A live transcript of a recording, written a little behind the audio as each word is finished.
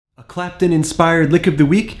Clapton-inspired lick of the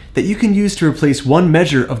week that you can use to replace one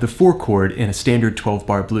measure of the 4 chord in a standard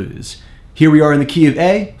 12-bar blues. Here we are in the key of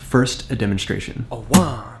A, first a demonstration. A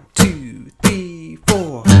 1, 2, 3,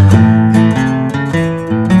 4.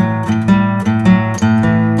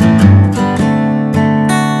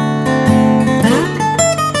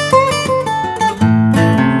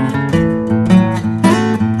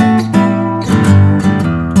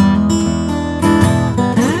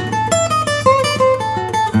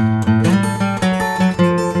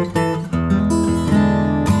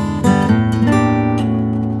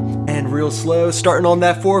 Slow, starting on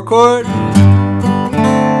that 4 chord.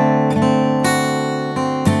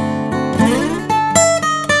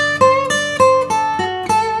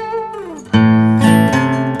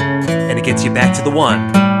 And it gets you back to the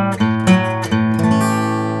 1.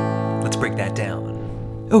 Let's break that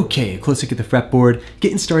down. Okay, a close look at the fretboard,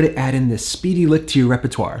 getting started adding this speedy lick to your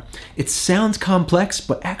repertoire. It sounds complex,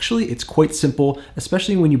 but actually it's quite simple,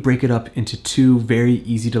 especially when you break it up into 2 very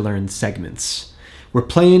easy to learn segments. We're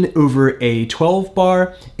playing over a 12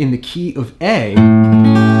 bar in the key of A,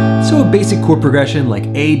 so a basic chord progression like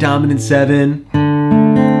A dominant 7,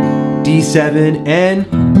 D7, and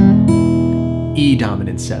E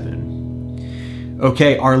dominant 7.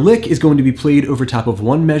 Okay, our lick is going to be played over top of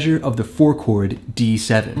one measure of the 4 chord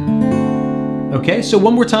D7. Okay, so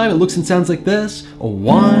one more time, it looks and sounds like this. A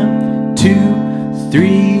 1, 2,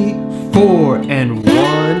 3, 4, and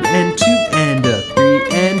 1, and 2, and a 3,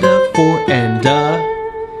 and a 4, and a...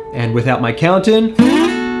 And without my counting, and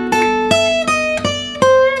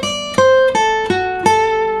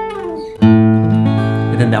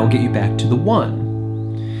then that will get you back to the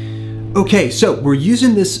 1. Okay, so we're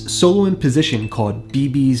using this soloing position called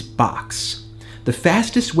BB's box. The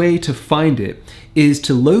fastest way to find it is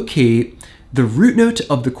to locate the root note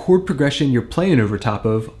of the chord progression you're playing over top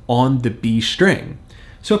of on the B string.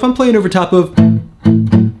 So if I'm playing over top of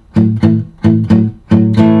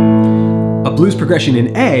blues progression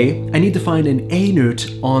in A, I need to find an A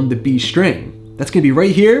note on the B string. That's going to be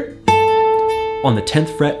right here on the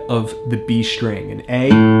 10th fret of the B string, an A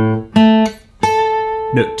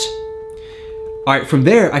note. All right, from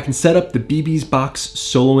there I can set up the BB's box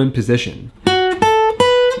soloing position.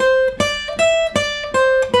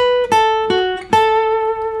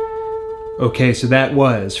 Okay, so that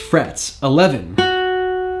was frets 11,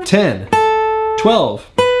 10, 12,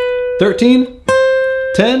 13,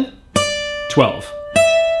 10, 12.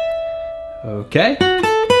 Okay.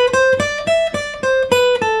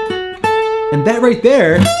 And that right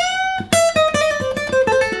there,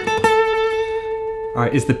 all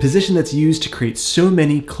right, is the position that's used to create so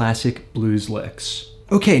many classic blues licks.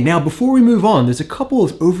 Okay, now before we move on, there's a couple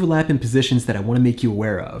of overlapping positions that I want to make you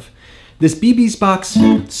aware of. This BB's box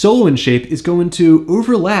soloing shape is going to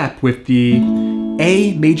overlap with the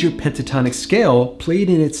A major pentatonic scale played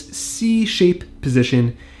in its C shape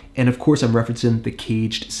position. And of course, I'm referencing the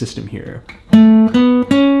caged system here.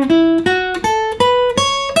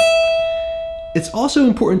 It's also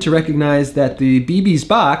important to recognize that the BB's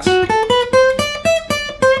box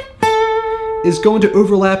is going to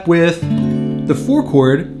overlap with the 4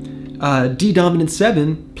 chord D dominant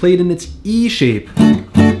 7 played in its E shape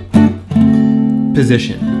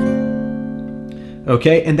position.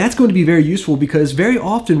 Okay, and that's going to be very useful because very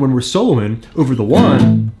often when we're soloing over the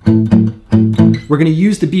 1, we're going to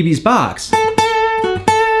use the BB's box.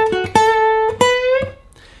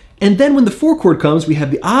 And then when the 4 chord comes, we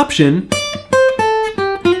have the option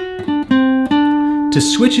to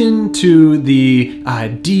switch into the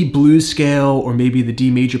D blues scale, or maybe the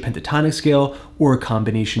D major pentatonic scale, or a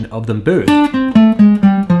combination of them both.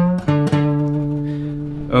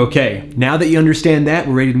 Okay, now that you understand that,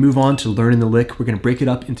 we're ready to move on to learning the lick. We're going to break it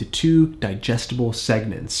up into 2 digestible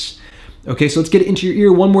segments. Okay, so let's get it into your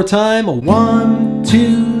ear one more time. A 1,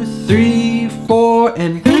 2, 3, 4,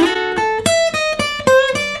 and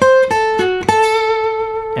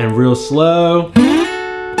real slow.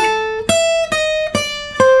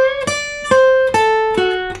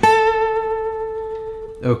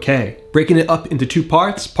 Okay, breaking it up into 2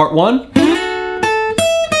 parts. Part 1.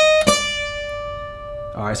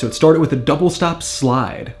 All right, so it started with a double stop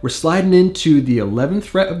slide. We're sliding into the 11th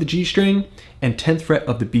fret of the G string and 10th fret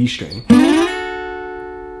of the B string.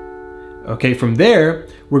 Okay, from there,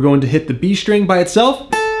 we're going to hit the B string by itself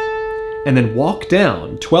and then walk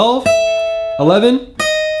down 12, 11,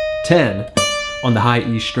 10 on the high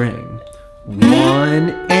E string. 1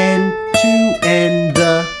 and 2 and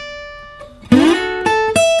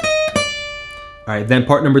All right, then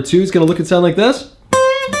part number 2 is gonna look and sound like this.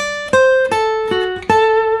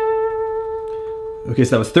 Okay,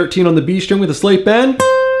 so that was 13 on the B string with a slight bend,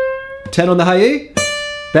 10 on the high E,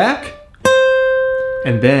 back,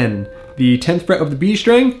 and then the 10th fret of the B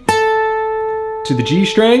string to the G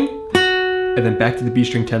string, and then back to the B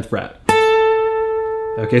string 10th fret.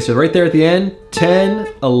 Okay, so right there at the end, 10,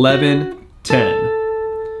 11, 10.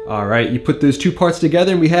 All right, you put those two parts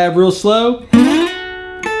together and we have real slow.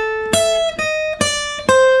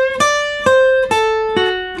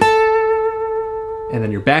 And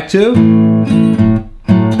then you're back to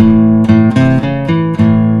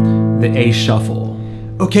the A shuffle.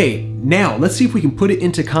 Okay, now let's see if we can put it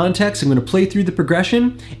into context. I'm gonna play through the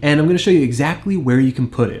progression and I'm gonna show you exactly where you can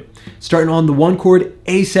put it. Starting on the 1 chord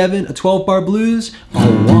A7, a 12-bar blues,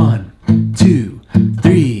 on 1, 2,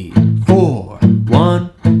 3, 4,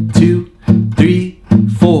 1, 2, 3,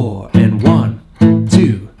 4, and 1,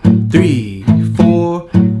 2, 3, 4,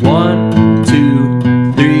 1,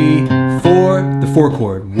 2, 3, 4, the 4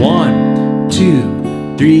 chord, 1,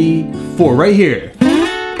 2, 3, 4, right here.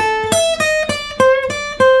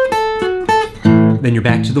 Then you're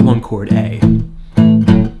back to the 1 chord A.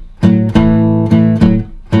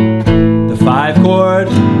 The 5 chord,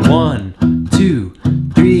 1, 2,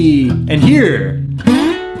 3, and here.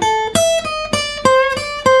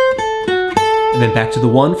 And then back to the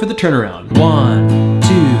 1 for the turnaround. 1,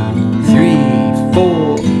 2, 3,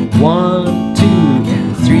 4, 1, 2,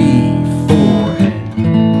 and 3, 4,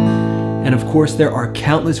 and of course there are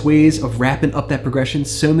countless ways of wrapping up that progression,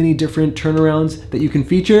 so many different turnarounds that you can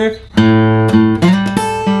feature.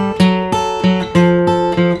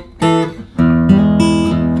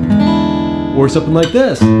 Or something like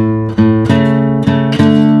this.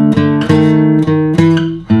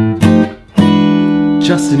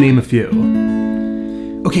 Just to name a few.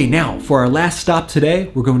 Okay, now for our last stop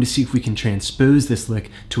today, we're going to see if we can transpose this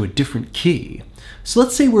lick to a different key. So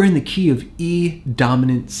let's say we're in the key of E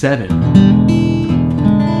dominant 7.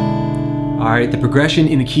 All right, the progression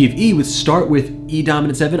in the key of E would start with E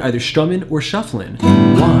dominant 7, either strumming or shuffling.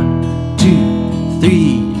 1, 2,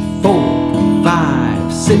 3, 4,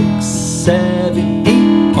 5, 6, 7,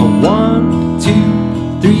 8. A 1,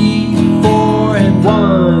 2, 3, 4, and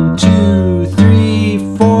 1, 2,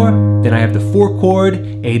 3, 4. Then I have the 4 chord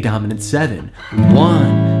A dominant 7.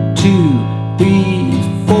 1, 2,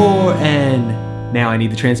 3, 4, and now I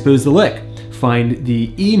need to transpose the lick. Find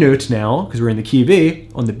the E note now, because we're in the key of E,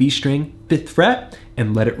 on the B string, 5th fret,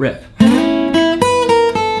 and let it rip. And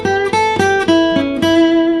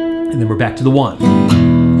then we're back to the 1.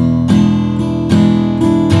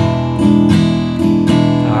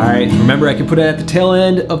 Alright, remember I can put it at the tail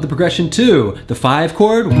end of the progression too. The 5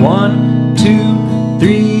 chord, 1, 2,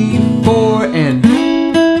 3, 4, and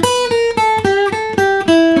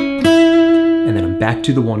then I'm back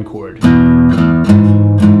to the 1 chord.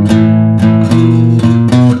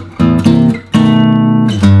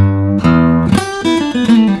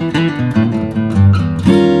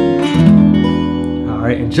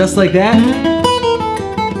 Alright, and just like that,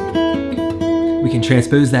 we can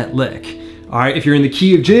transpose that lick. All right, if you're in the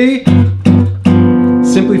key of G,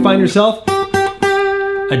 simply find yourself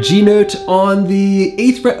a G note on the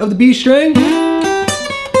 8th fret of the B string.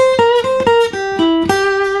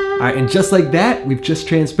 All right, and just like that, we've just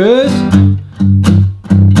transposed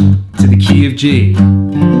to the key of G.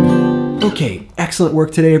 Okay, excellent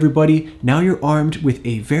work today, everybody. Now you're armed with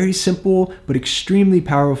a very simple but extremely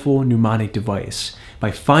powerful mnemonic device.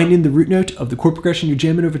 By finding the root note of the chord progression you're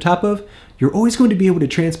jamming over top of, you're always going to be able to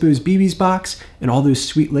transpose BB's box and all those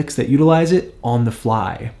sweet licks that utilize it on the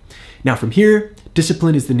fly. Now from here,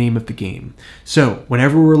 discipline is the name of the game. So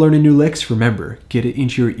whenever we're learning new licks, remember, get it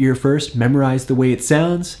into your ear first, memorize the way it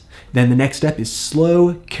sounds. Then the next step is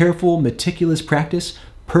slow, careful, meticulous practice.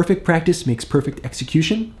 Perfect practice makes perfect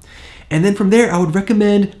execution. And then from there, I would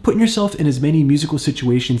recommend putting yourself in as many musical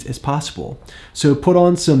situations as possible. So put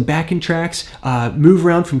on some backing tracks, move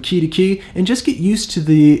around from key to key, and just get used to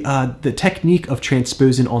the technique of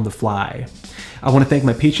transposing on the fly. I want to thank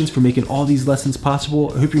my patrons for making all these lessons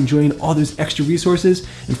possible. I hope you're enjoying all those extra resources.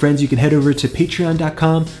 And friends, you can head over to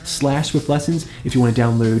patreon.com/Swiftlessons if you want to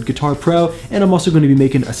download Guitar Pro. And I'm also going to be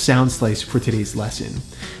making a sound slice for today's lesson.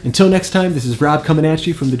 Until next time, this is Rob coming at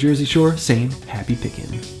you from the Jersey Shore saying happy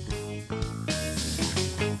picking.